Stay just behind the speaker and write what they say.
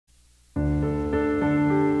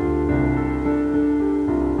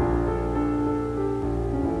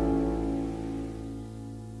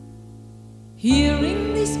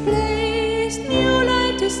place new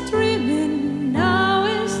light is streaming, now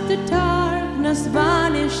is the darkness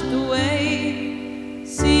vanished away.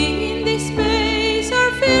 See in this space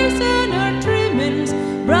our fears and our dreamings,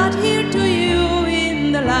 brought here to you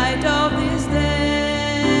in the light of this day.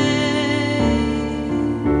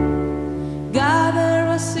 Gather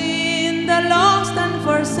us in the lost and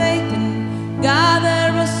forsaken,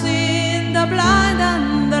 gather us in the blind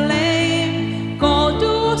and the lame. Call to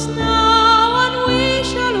us now and we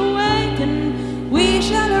shall awaken, we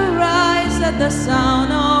shall arise at the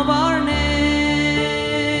sound of our name.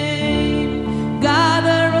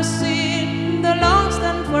 Gather us in the lost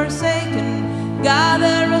and forsaken,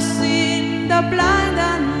 gather us in the blind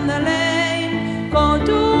and the lame. Call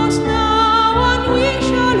to us now and we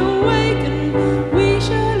shall awaken, we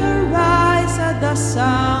shall arise at the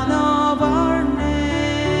sound of our name.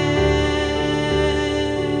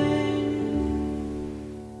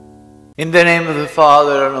 In the name of the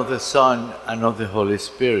Father, and of the Son, and of the Holy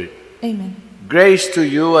Spirit. Amen. Grace to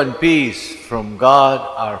you and peace from God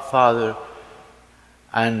our Father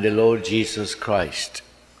and the Lord Jesus Christ.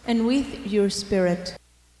 And with your spirit.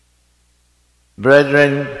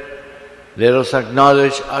 Brethren, let us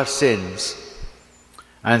acknowledge our sins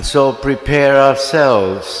and so prepare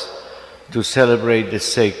ourselves to celebrate the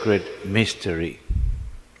sacred mystery.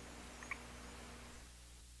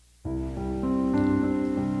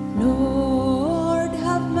 Lord,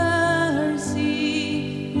 have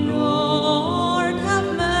mercy. Lord,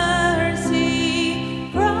 have mercy.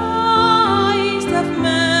 Christ, have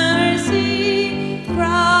mercy.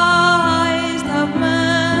 Christ, have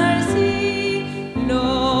mercy.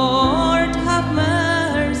 Lord, have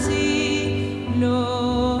mercy.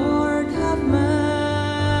 Lord, have mercy.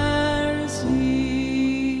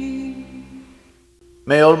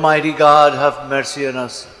 May Almighty God have mercy on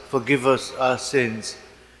us, forgive us our sins,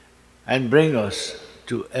 and bring us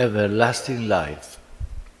to everlasting life.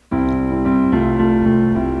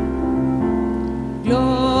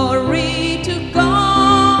 Glory to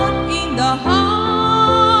God in the highest,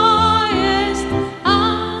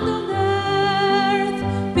 and on earth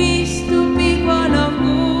peace to people of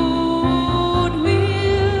good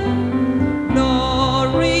will.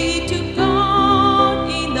 Glory to God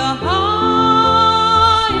in the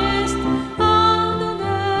highest, and on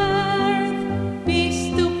earth peace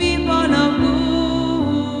to people of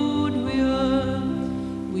good will.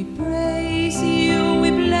 We praise you,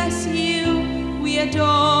 we bless you, we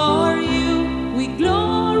adore you, we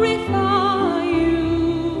glorify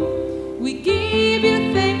you. We give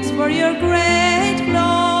you thanks for your great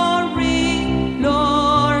glory,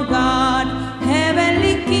 Lord God,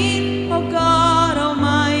 heavenly King, O God,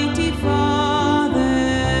 Almighty Father.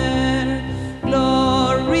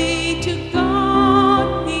 Glory to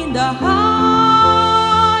God in the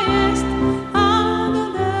highest, and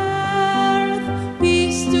on earth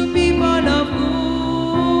peace to people of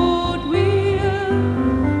good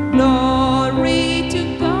will. Glory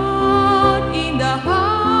to God in the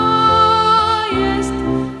highest,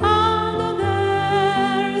 and on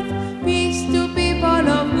earth peace to people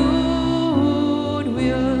of good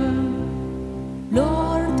will.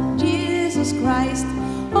 Lord Jesus Christ,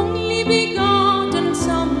 only begotten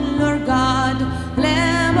Son, Lord God,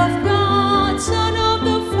 Lamb of God, Son of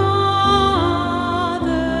the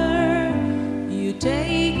Father, you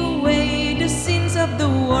take away the sins of the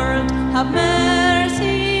world, have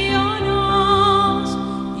mercy on us.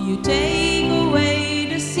 You take away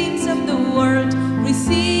the sins of the world,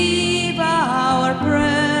 receive our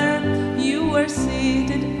prayer. You were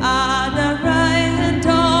seated at the right hand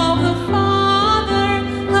of the Father,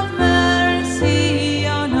 have mercy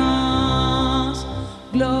on us.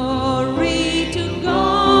 Glory to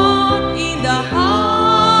God in the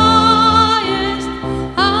highest,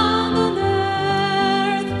 and on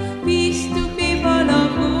earth peace to people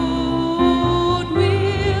of good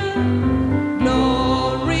will.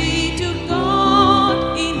 Glory to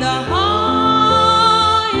God in the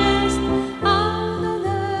highest, and on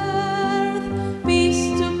earth peace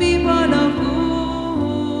to people of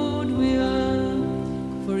good will.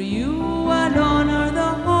 For you alone are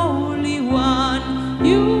the Holy One,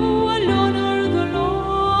 you alone are the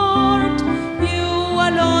Lord, you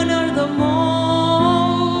alone are the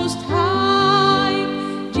Most High.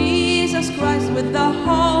 Jesus Christ with the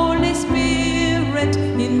Holy Spirit,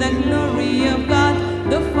 in the glory of God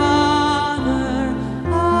the Father.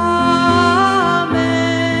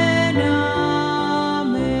 Amen.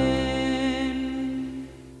 Amen.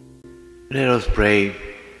 Let us pray.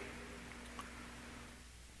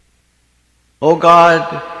 O God,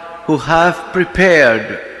 who have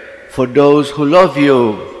prepared for those who love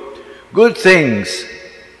you good things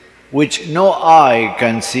which no eye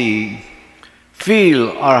can see,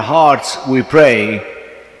 fill our hearts, we pray,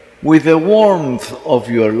 with the warmth of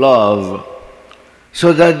your love,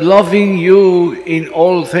 so that loving you in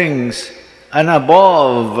all things and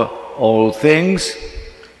above all things,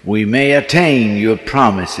 we may attain your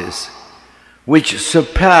promises, which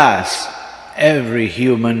surpass every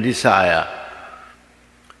human desire.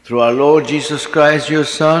 Through our Lord Jesus Christ, your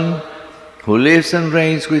Son, who lives and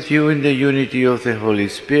reigns with you in the unity of the Holy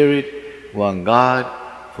Spirit, one God,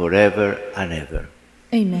 forever and ever.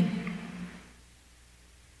 Amen.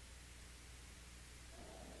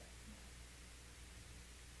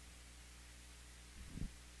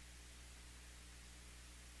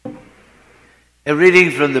 A reading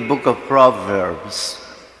from the book of Proverbs.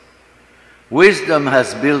 Wisdom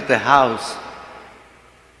has built a house.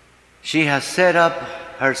 She has set up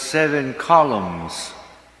her 7 columns.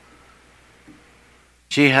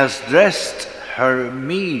 She has dressed her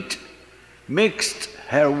meat, mixed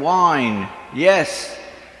her wine. Yes,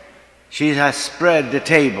 she has spread the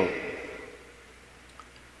table.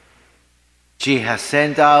 She has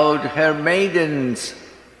sent out her maidens.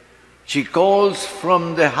 She calls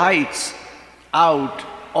from the heights out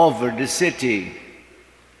over the city.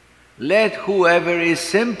 Let whoever is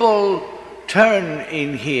simple turn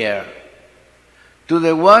in here. To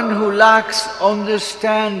the one who lacks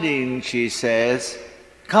understanding, she says,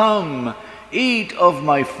 come, eat of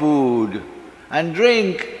my food, and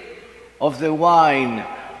drink of the wine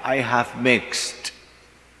I have mixed.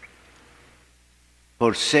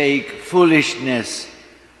 Forsake foolishness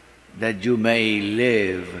that you may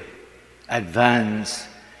live. Advance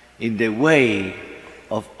in the way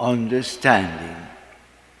of understanding.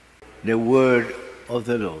 The word of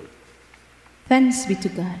the Lord. Thanks be to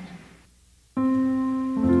God.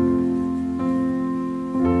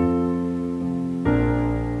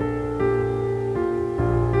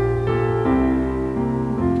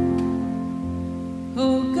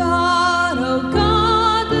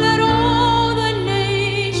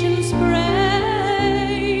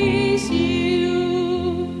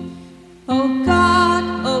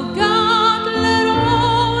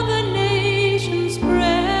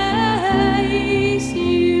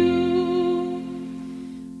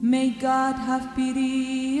 Have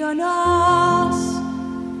pity on us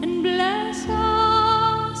and bless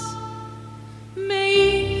us.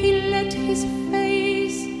 May He let His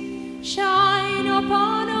face shine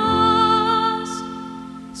upon us.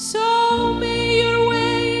 So may your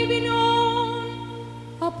way be known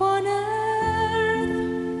upon earth,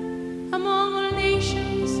 among all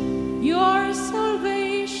nations, your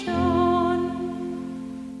salvation.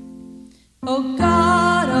 O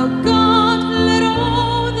God, O God, let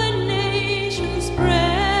all the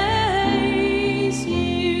praise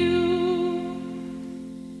you.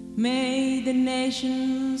 May the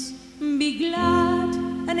nations be glad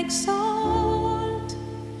and exult,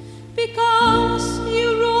 because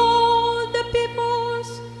you rule the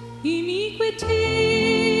people's iniquity.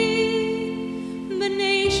 The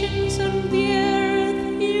nations on the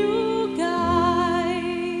earth you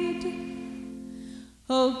guide.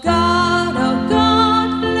 O God, O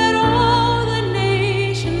God, let all the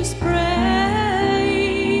nations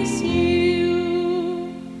praise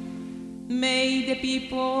you. May the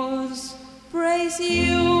peoples praise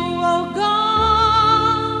you, O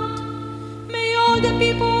God. May all the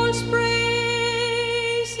peoples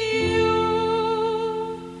praise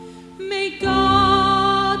you. May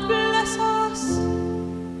God bless us,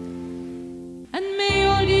 and may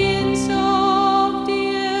all the ends of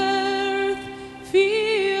the earth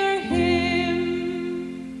fear Him.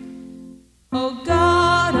 O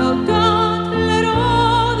God, O God, let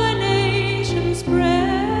all the nations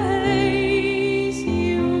praise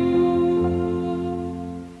you.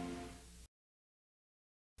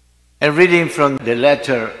 A reading from the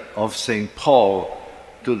letter of St. Paul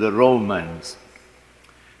to the Romans.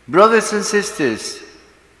 Brothers and sisters,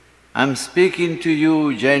 I'm speaking to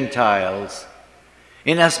you Gentiles,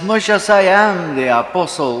 inasmuch as I am the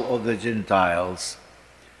apostle of the Gentiles.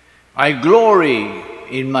 I glory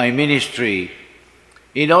in my ministry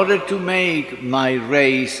in order to make my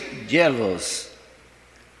race jealous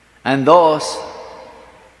and thus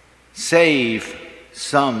save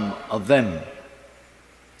some of them.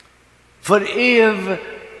 For if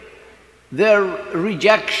their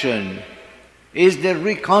rejection is the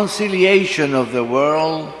reconciliation of the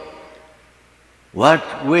world, what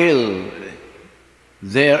will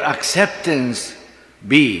their acceptance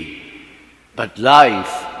be but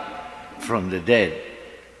life from the dead?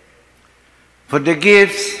 For the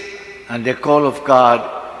gifts and the call of God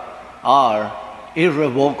are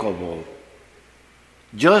irrevocable.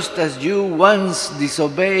 just as you once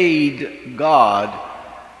disobeyed God,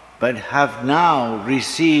 but have now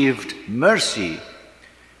received mercy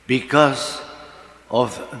because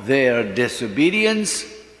of their disobedience,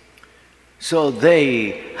 so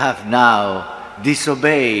they have now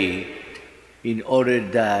disobeyed, in order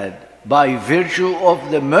that by virtue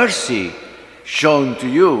of the mercy shown to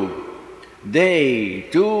you, they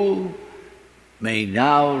too may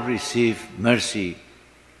now receive mercy.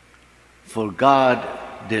 For God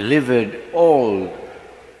delivered all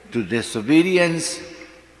to disobedience,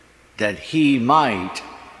 that he might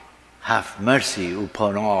have mercy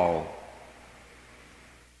upon all.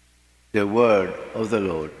 The word of the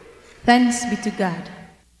Lord. Thanks be to God.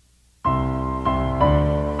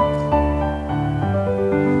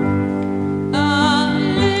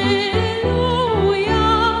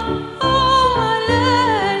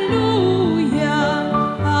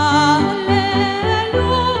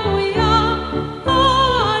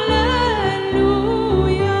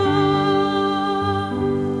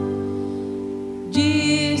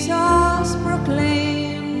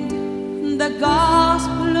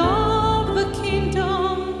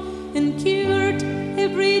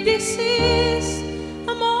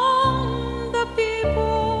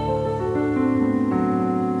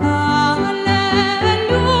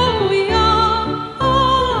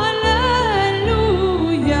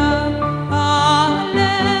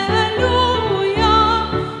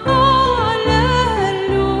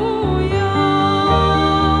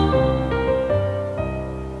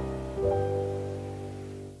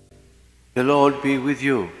 The Lord be with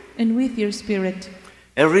you. And with your spirit.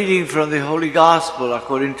 A reading from the Holy Gospel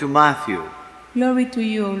according to Matthew. Glory to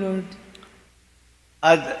you, O Lord.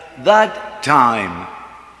 At that time,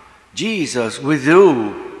 Jesus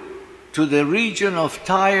withdrew to the region of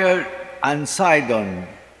Tyre and Sidon.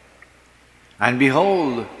 And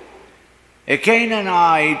behold, a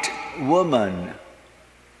Canaanite woman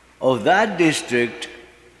of that district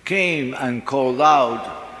came and called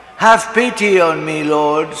out, "Have pity on me,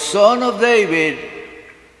 Lord, Son of David.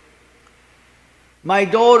 My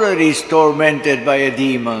daughter is tormented by a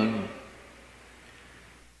demon."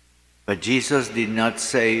 But Jesus did not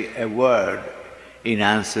say a word in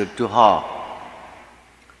answer to her.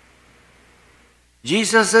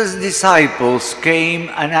 Jesus' disciples came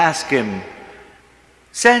and asked him,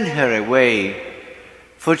 "Send her away,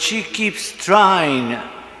 for she keeps trying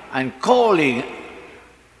and calling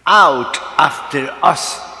out after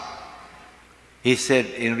us." He said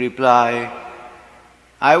in reply,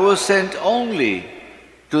 "I was sent only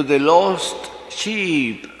to the lost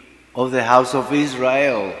sheep of the house of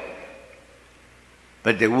Israel."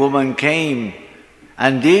 But the woman came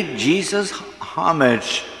and did Jesus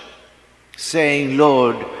homage, saying,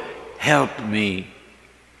 "Lord, help me."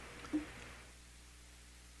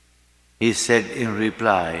 He said in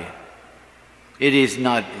reply, "It is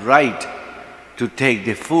not right to take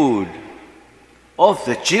the food of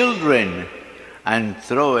the children and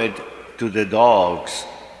throw it to the dogs."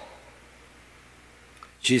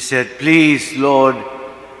 She said, "Please, Lord,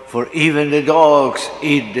 for even the dogs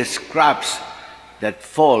eat the scraps that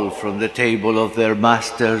fall from the table of their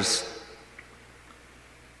masters."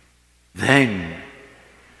 Then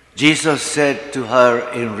Jesus said to her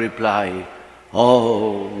in reply,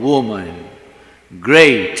 "Oh, woman,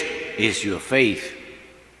 great is your faith.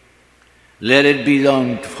 Let it be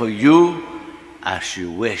done for you as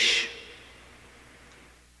you wish."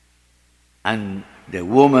 And the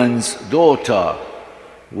woman's daughter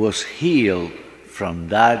was healed from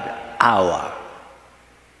that hour.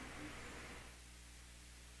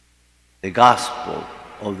 The Gospel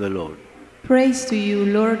of the Lord. Praise to you,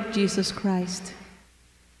 Lord Jesus Christ.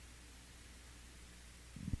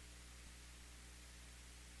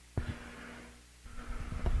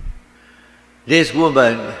 This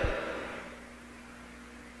woman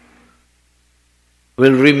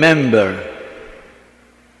will remember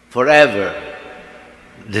forever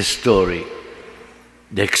the story,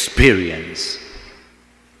 the experience.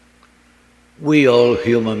 We all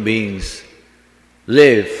human beings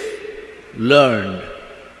live, learn,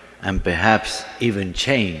 and perhaps even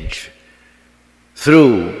change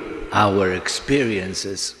through our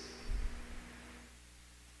experiences.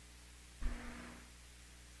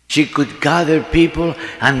 She could gather people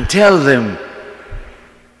and tell them,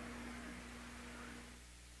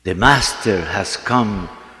 "The Master has come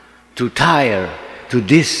to Tyre, to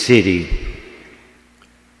this city."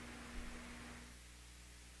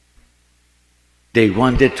 They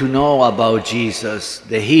wanted to know about Jesus,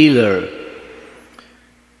 the healer.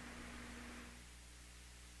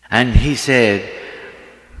 And he said,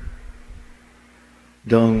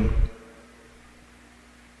 "Don't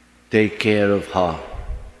take care of her.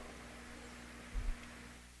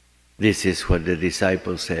 This is what the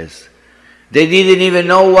disciple says. They didn't even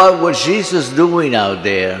know what was Jesus doing out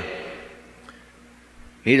there.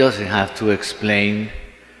 He doesn't have to explain.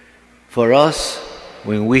 For us,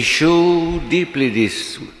 when we chew deeply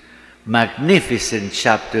this magnificent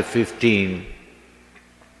chapter 15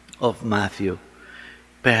 of Matthew,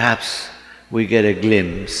 perhaps we get a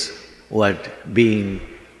glimpse what being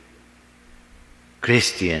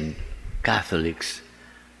Christian, Catholics,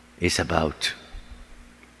 is about.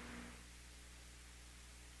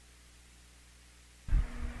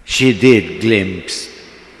 She did glimpse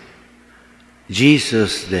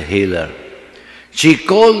Jesus the healer. She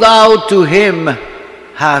called out to him,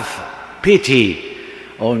 "Have pity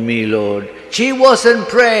on me, Lord." She wasn't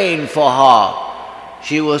praying for her.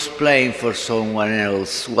 She was praying for someone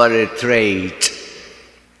else. What a trait.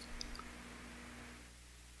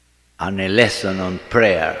 And a lesson on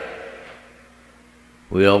prayer.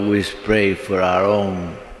 We always pray for our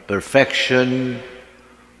own perfection,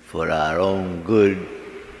 for our own good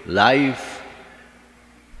life.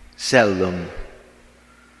 Seldom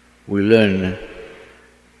we learn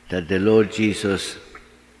that the Lord Jesus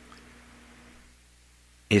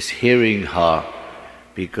is hearing her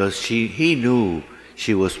because he knew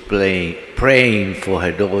she was praying for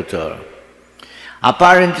her daughter.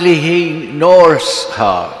 Apparently he ignores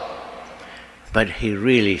her, but he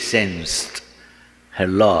really sensed her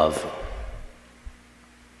love.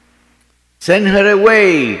 "Send her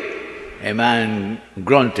away," a man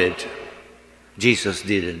grunted. Jesus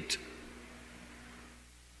didn't.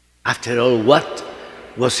 After all, what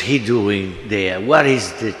was he doing there? What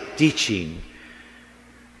is the teaching?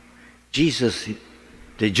 Jesus,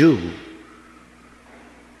 the Jew,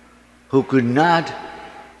 who could not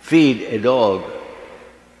feed a dog,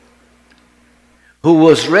 who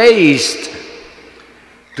was raised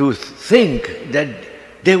to think that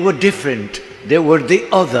they were different, they were the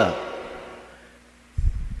other,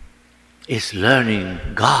 is learning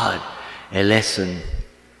God a lesson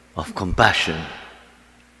of compassion.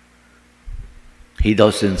 He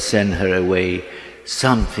doesn't send her away.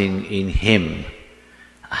 Something in him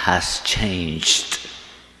has changed.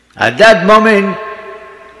 At that moment,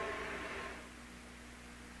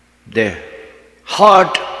 the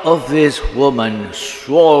heart of this woman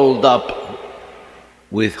swelled up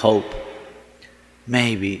with hope.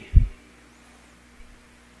 Maybe.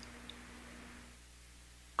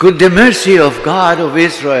 Could the mercy of God of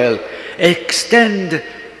Israel extend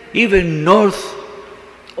even north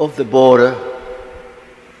of the border?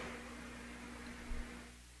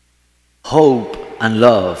 Hope and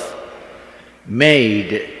love made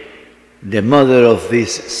the mother of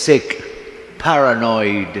this sick,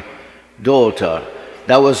 paranoid daughter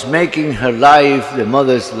that was making her life, the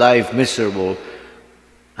mother's life, miserable,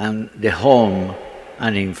 and the home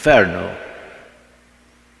an inferno.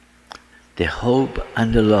 The hope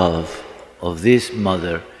and the love of this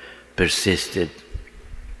mother persisted.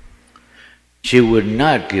 She would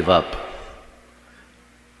not give up.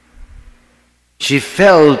 She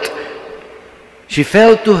fell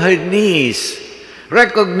to her knees,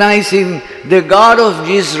 recognizing the God of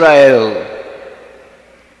Israel,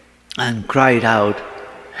 and cried out,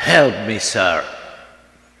 "Help me, sir."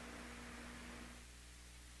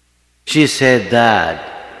 She said that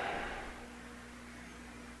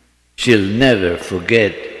she'll never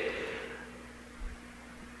forget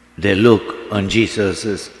the look on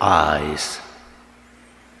Jesus' eyes.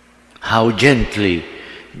 How gently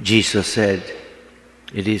Jesus said,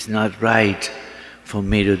 "It is not right for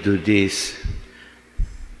me to do this."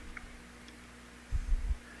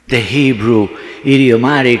 The Hebrew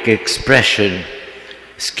idiomatic expression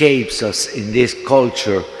escapes us in this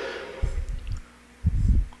culture,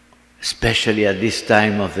 especially at this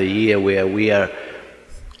time of the year where we are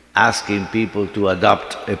asking people to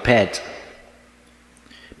adopt a pet.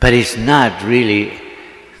 But it's not really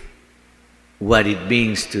what it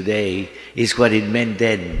means today, it's what it meant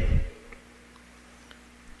then.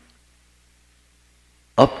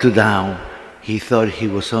 Up to now, he thought he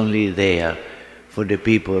was only there for the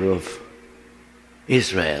people of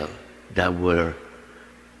Israel that were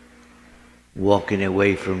walking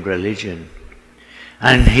away from religion.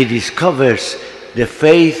 And he discovers the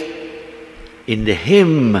faith in the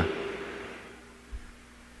hymn.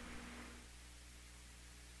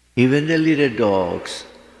 Even the little dogs,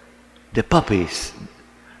 the puppies,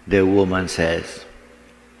 the woman says,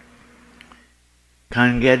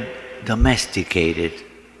 can get domesticated.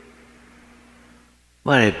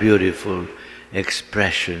 What a beautiful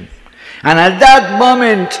expression. And at that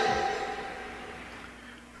moment,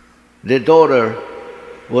 the daughter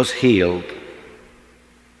was healed.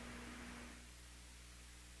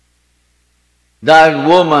 That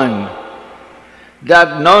woman,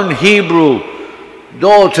 that non-Hebrew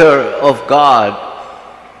daughter of God,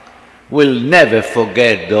 will never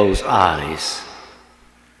forget those eyes.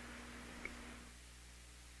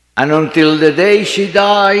 And until the day she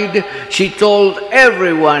died, she told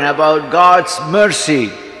everyone about God's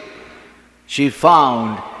mercy she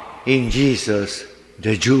found in Jesus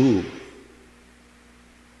the Jew.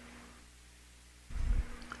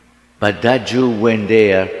 But that Jew went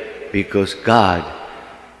there because God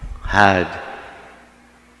had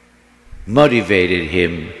motivated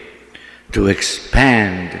him to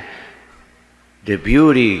expand the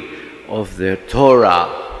beauty of the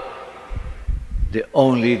Torah, the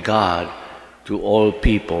only God to all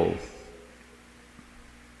people.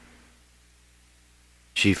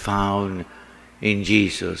 She found in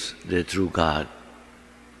Jesus the true God.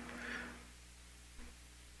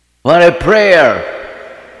 What a prayer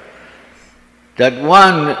that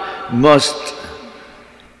one must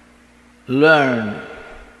learn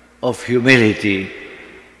of humility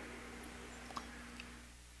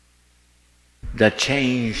that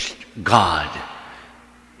changed God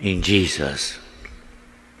in Jesus.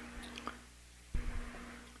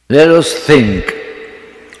 Let us think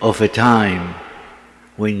of a time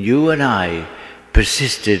when you and I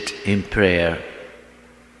persisted in prayer.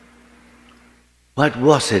 What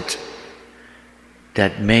was it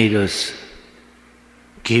that made us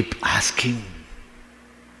keep asking?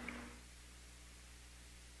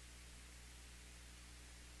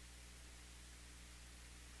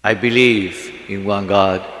 I believe in one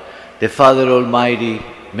God, the Father Almighty,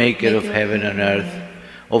 maker of heaven and earth,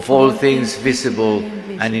 of all things visible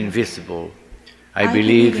and invisible. I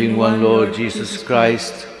believe in one Lord Jesus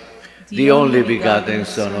Christ, the only begotten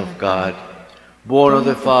Son of God, born of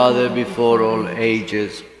the Father before all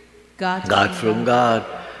ages, God from God,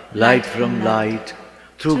 light from light,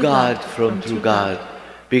 true God from true God,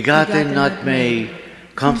 begotten not made,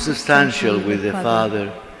 consubstantial with the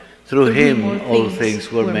Father. Through him all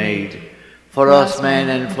things were made. For us men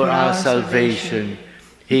and for our salvation,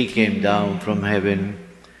 he came down from heaven,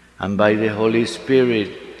 and by the Holy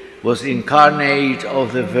Spirit was incarnate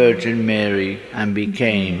of the Virgin Mary and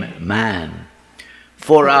became man.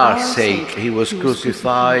 For our sake he was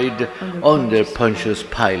crucified under Pontius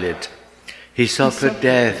Pilate. He suffered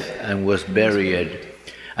death and was buried,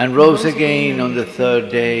 and rose again on the third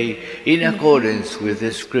day in accordance with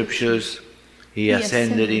the Scriptures. He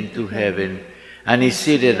ascended into heaven and is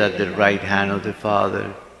seated at the right hand of the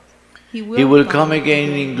Father. He will come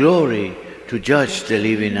again in glory to judge the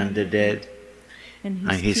living and the dead, and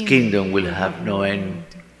his kingdom will have no end.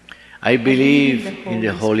 I believe in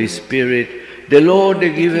the Holy Spirit, the Lord,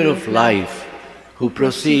 the giver of life, who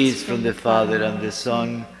proceeds from the Father and the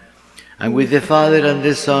Son, and with the Father and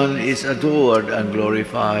the Son is adored and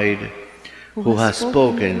glorified, who has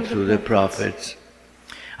spoken through the prophets.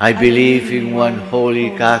 I believe in one holy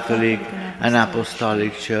Catholic and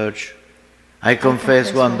Apostolic Church. I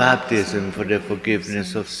confess one baptism for the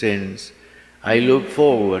forgiveness of sins. I look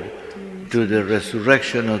forward to the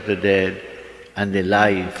resurrection of the dead and the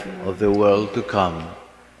life of the world to come.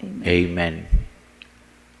 Amen.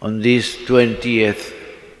 On this 20th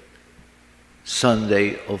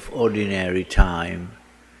Sunday of Ordinary Time,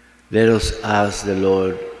 let us ask the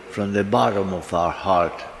Lord from the bottom of our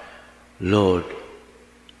heart, Lord,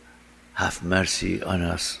 have mercy on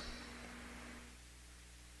us.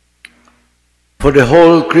 For the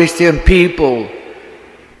whole Christian people,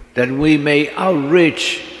 that we may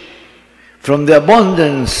outreach from the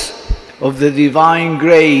abundance of the divine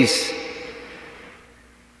grace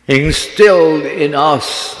instilled in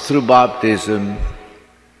us through baptism,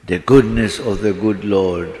 the goodness of the good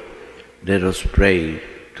Lord. Let us pray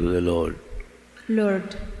to the Lord.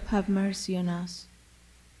 Lord, have mercy on us.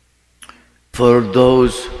 For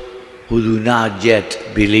those who do not yet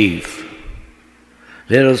believe,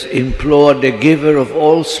 let us implore the giver of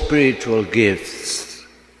all spiritual gifts.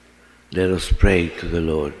 Let us pray to the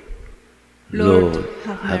Lord. Lord,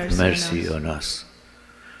 have mercy on us.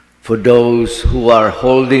 For those who are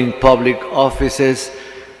holding public offices,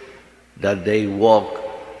 that they walk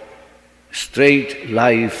straight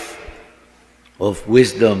life of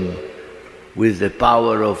wisdom with the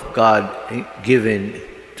power of God given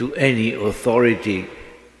to any authority.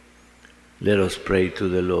 Let us pray to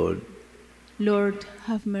the Lord. Lord,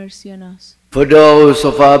 have mercy on us. For those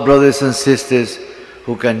of our brothers and sisters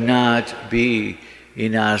who cannot be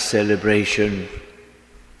in our celebration,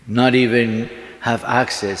 not even have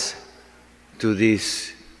access to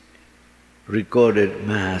this recorded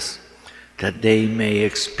Mass, that they may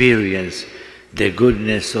experience the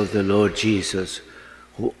goodness of the Lord Jesus,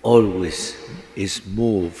 who always is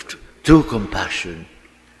moved to compassion.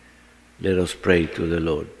 Let us pray to the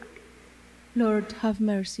Lord. Lord, have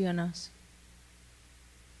mercy on us.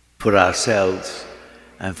 For ourselves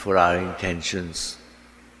and for our intentions.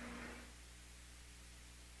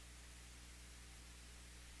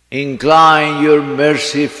 Incline your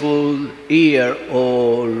merciful ear,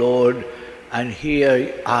 O Lord, and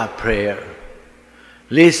hear our prayer.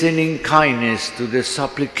 Listen in kindness to the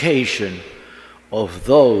supplication of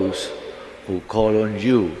those who call on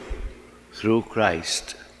you through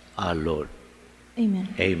Christ our Lord.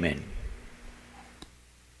 Amen. Amen.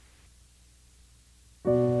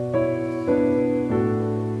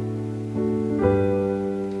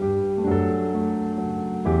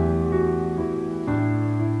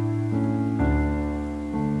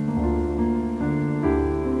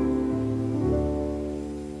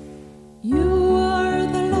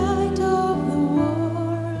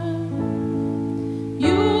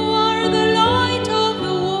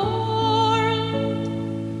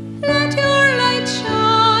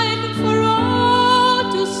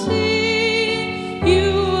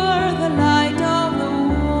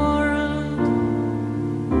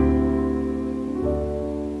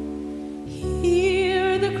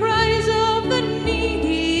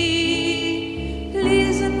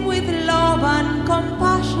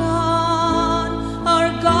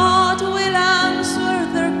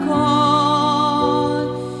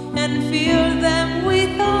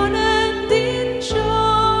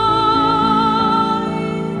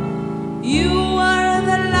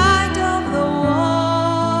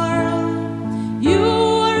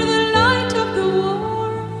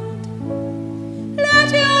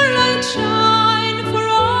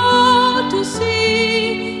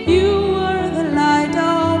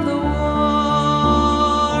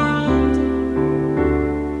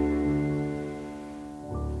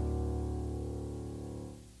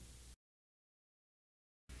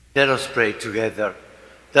 Let us pray together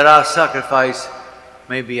that our sacrifice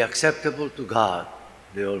may be acceptable to God,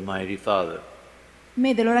 the Almighty Father.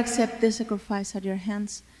 May the Lord accept this sacrifice at your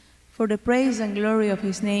hands for the praise and glory of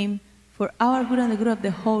his name, for our good and the good of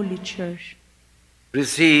the Holy Church.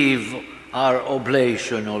 Receive our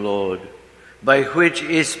oblation, O Lord, by which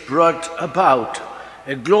is brought about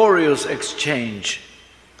a glorious exchange,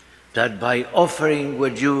 that by offering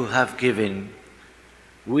what you have given,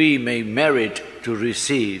 we may merit to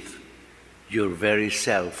receive your very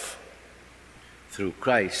self, through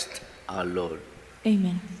Christ our Lord.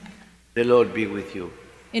 Amen. The Lord be with you.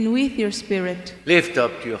 And with your spirit. Lift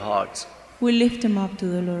up your hearts. We lift them up to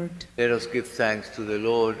the Lord. Let us give thanks to the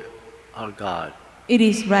Lord our God. It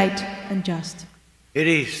is right and just. It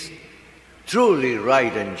is truly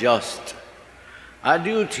right and just, our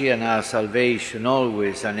duty and our salvation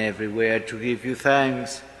always and everywhere to give you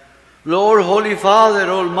thanks, Lord, Holy Father,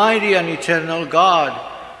 Almighty and Eternal God,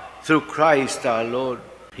 through Christ our Lord.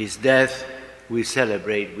 His death we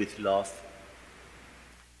celebrate with love.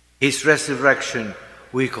 His resurrection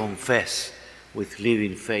we confess with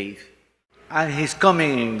living faith. And his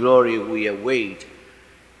coming in glory we await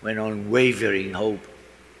with unwavering hope.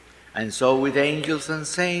 And so with angels and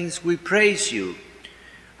saints we praise you,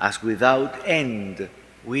 as without end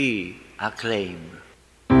we acclaim.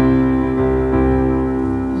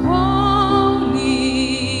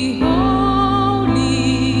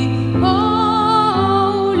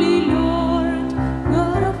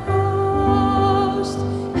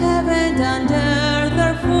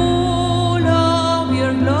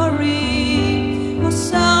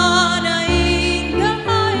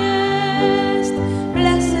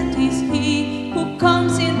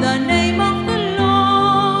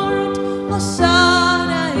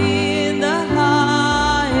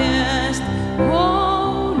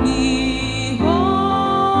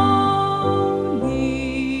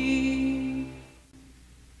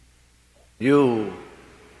 You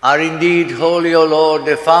are indeed holy, O Lord,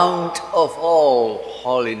 the fount of all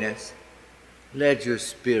holiness. Let your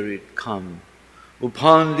Spirit come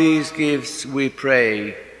upon these gifts, we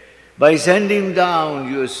pray, by sending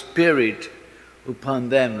down your Spirit upon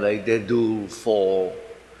them like the dew fall,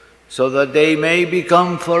 so that they may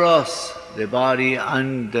become for us the body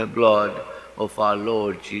and the blood of our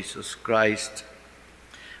Lord Jesus Christ.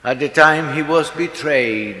 At the time he was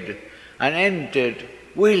betrayed and entered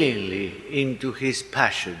willingly into his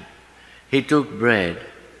passion, he took bread,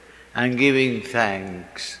 and giving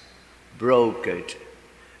thanks, broke it,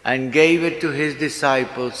 and gave it to his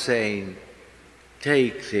disciples, saying,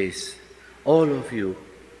 "Take this, all of you,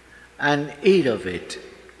 and eat of it,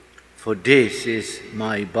 for this is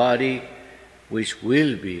my body, which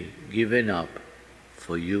will be given up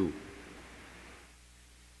for you."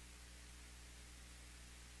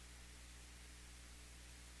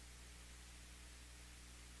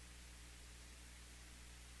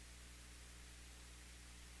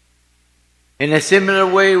 In a similar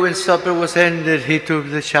way, when supper was ended, he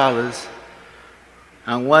took the chalice,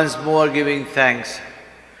 and once more giving thanks,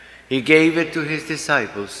 he gave it to his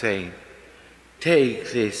disciples, saying,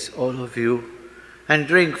 "Take this, all of you, and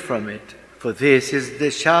drink from it, for this is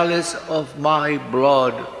the chalice of my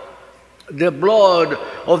blood, the blood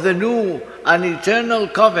of the new and eternal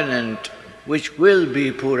covenant, which will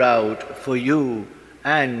be poured out for you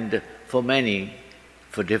and for many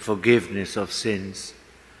for the forgiveness of sins.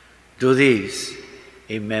 Do this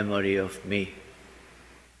in memory of me."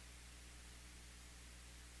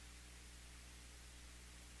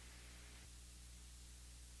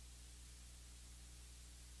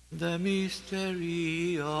 The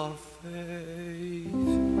mystery of faith.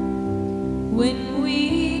 When we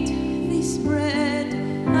eat this bread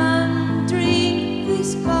and drink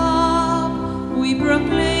this cup, we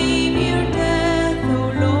proclaim your death,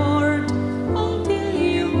 O Lord, until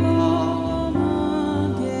you come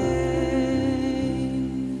again.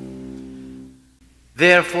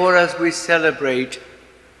 Therefore, as we celebrate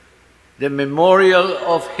the memorial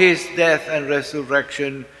of his death and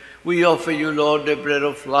resurrection, we offer you, Lord, the bread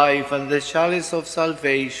of life and the chalice of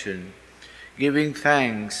salvation, giving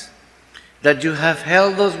thanks that you have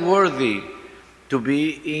held us worthy to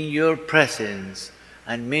be in your presence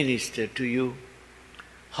and minister to you.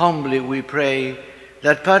 Humbly we pray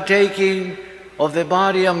that, partaking of the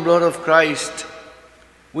body and blood of Christ,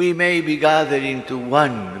 we may be gathered into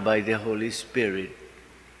one by the Holy Spirit.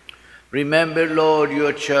 Remember, Lord,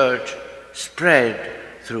 your church spread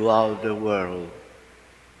throughout the world.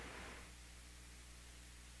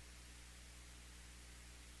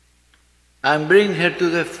 And bring her to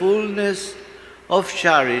the fullness of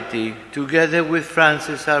charity, together with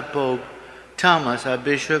Francis our Pope, Thomas our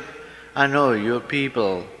Bishop, and all your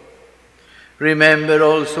people. Remember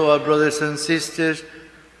also our brothers and sisters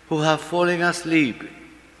who have fallen asleep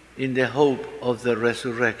in the hope of the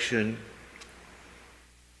resurrection.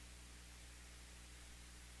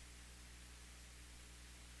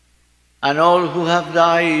 And all who have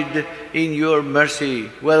died in your mercy,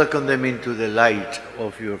 welcome them into the light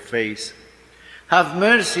of your face. Have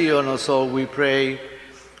mercy on us all, we pray,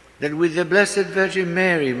 that with the Blessed Virgin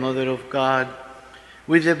Mary, Mother of God,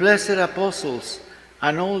 with the blessed apostles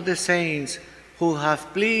and all the saints who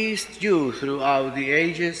have pleased you throughout the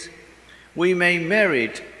ages, we may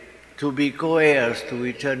merit to be co-heirs to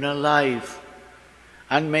eternal life,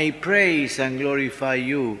 and may praise and glorify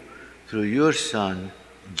you through your Son,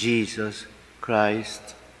 Jesus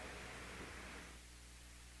Christ.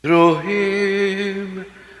 Through him,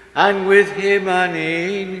 and with him and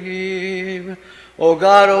in him, O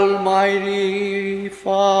God Almighty,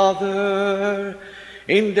 Father,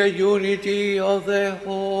 in the unity of the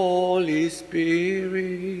Holy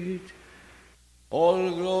Spirit,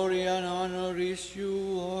 all glory and honor is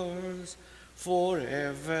yours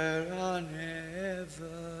forever and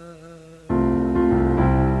ever.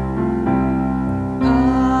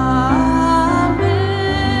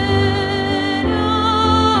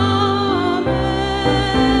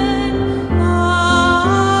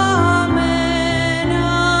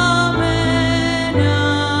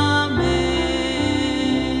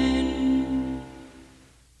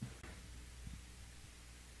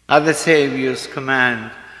 At the Saviour's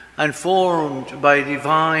command, and formed by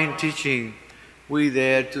divine teaching, we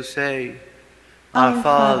dare to say, Our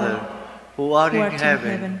Father, who art in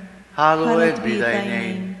heaven, hallowed be thy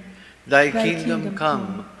name. Thy kingdom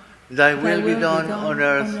come, thy will be done on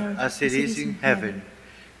earth as it is in heaven.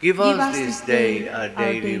 Give us this day our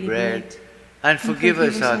daily bread, and forgive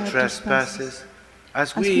us our trespasses,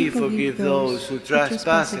 as we forgive those who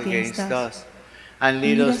trespass against us. And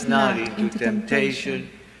lead us not into temptation,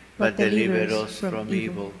 but deliver us from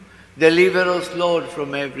evil. Deliver us, Lord,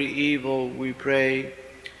 from every evil, we pray.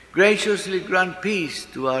 Graciously grant peace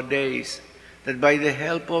to our days, that by the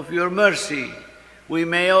help of your mercy we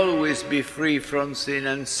may always be free from sin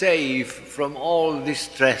and safe from all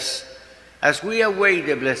distress, as we await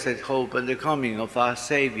the blessed hope and the coming of our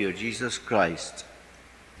Savior, Jesus Christ.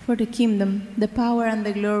 For the kingdom, the power, and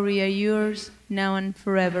the glory are yours, now and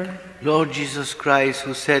forever. Lord Jesus Christ,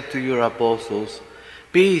 who said to your apostles,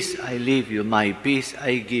 Peace I leave you, my peace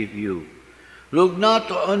I give you. Look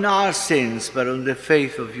not on our sins, but on the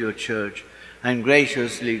faith of your church, and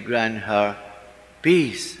graciously grant her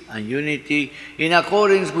peace and unity in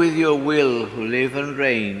accordance with your will, who live and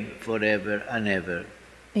reign forever and ever.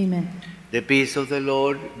 Amen. The peace of the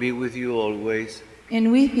Lord be with you always.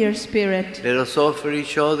 And with your spirit. Let us offer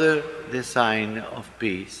each other the sign of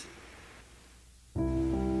peace.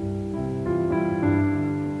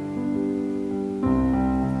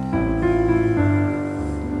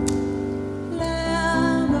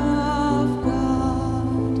 Lamb of God.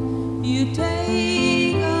 You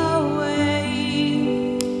take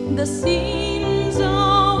away the sins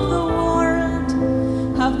of the world.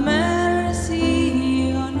 Have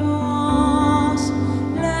mercy on us,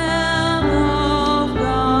 Lamb of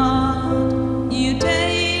God. You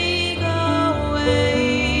take away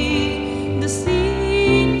the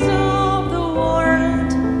sins of the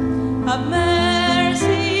world. Have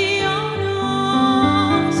mercy on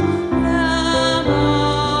us, Lamb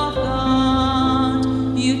of God.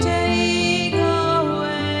 You take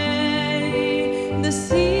away the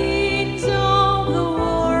sins of the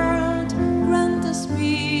world. Grant us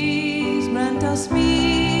peace, grant us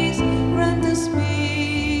peace, grant us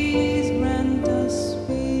peace, grant us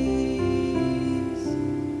peace.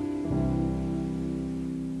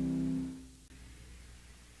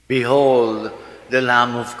 Behold the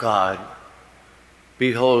Lamb of God.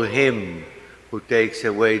 Behold him who takes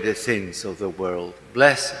away the sins of the world.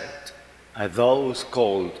 Blessed are those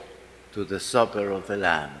called to the supper of the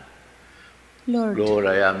Lamb. Lord, Lord,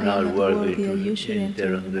 I am not worthy that you to should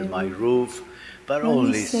enter under my roof. roof, but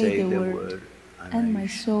only say the word, and my I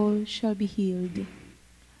soul shall be healed.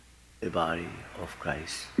 the body of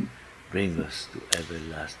Christ. Bring us to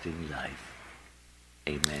everlasting life.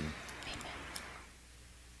 Amen.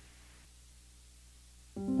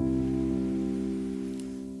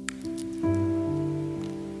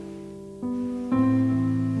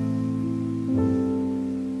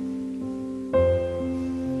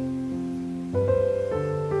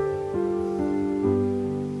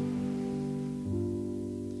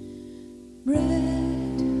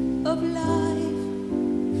 Bread of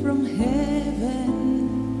life from heaven,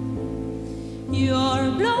 your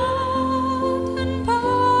blood and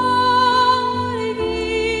body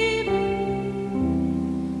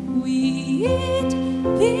given. We eat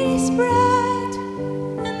this bread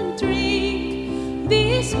and drink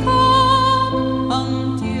this cup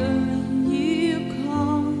until you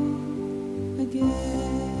come again.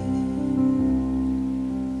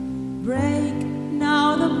 Break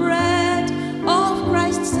now the bread of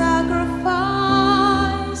Christ's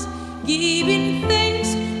sacrifice, giving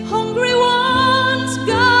thanks, hungry ones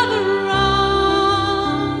gather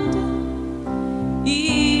round.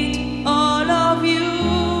 Eat all of you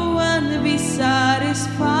and be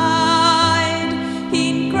satisfied.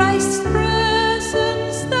 In Christ's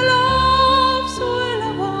presence the loaves will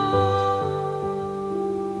abound.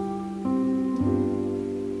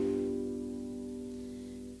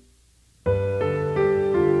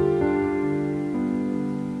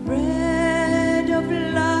 Bread of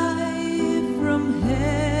life from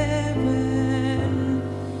heaven,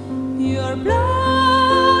 your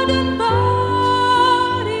blood and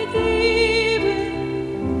body given.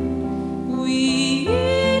 We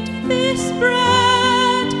eat this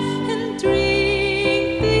bread and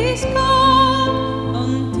drink this cup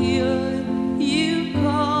until you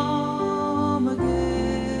come again.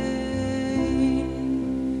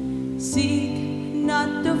 Seek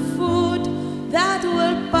not the food that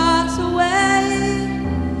will pass away.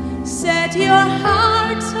 Set your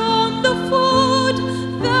hearts on the food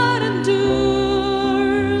that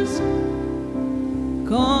endures.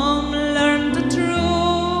 Come, learn the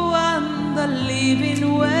true and the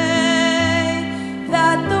living way,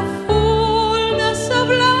 that the fullness of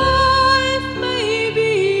life may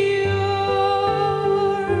be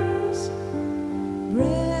yours.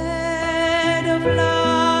 Bread of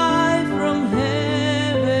life from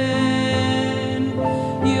heaven,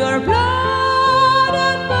 your blood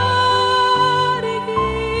and body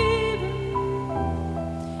given.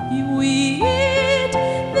 We eat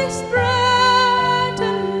this bread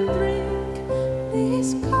and drink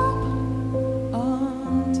this cup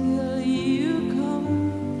until you come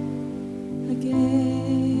again.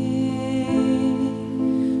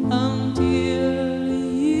 Until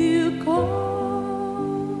you come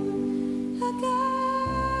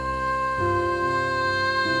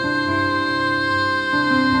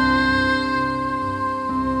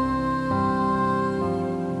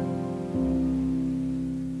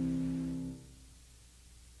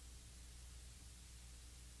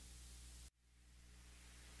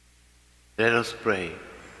Let us pray.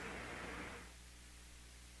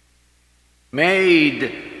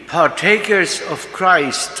 Made partakers of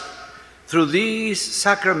Christ through these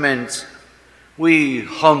sacraments, we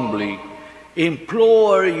humbly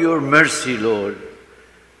implore your mercy, Lord,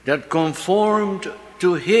 that conformed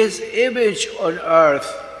to his image on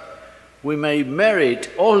earth, we may merit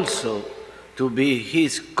also to be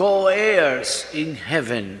his co-heirs in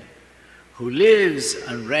heaven, who lives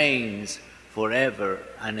and reigns forever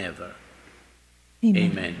and ever.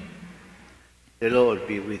 Amen. Amen. The Lord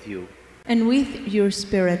be with you. And with your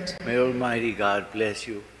spirit. May Almighty God bless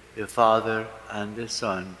you, the Father, and the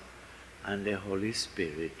Son, and the Holy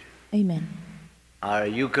Spirit. Amen. Our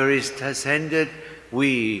Eucharist has ended.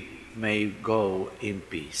 We may go in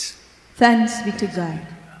peace. Thanks be to God.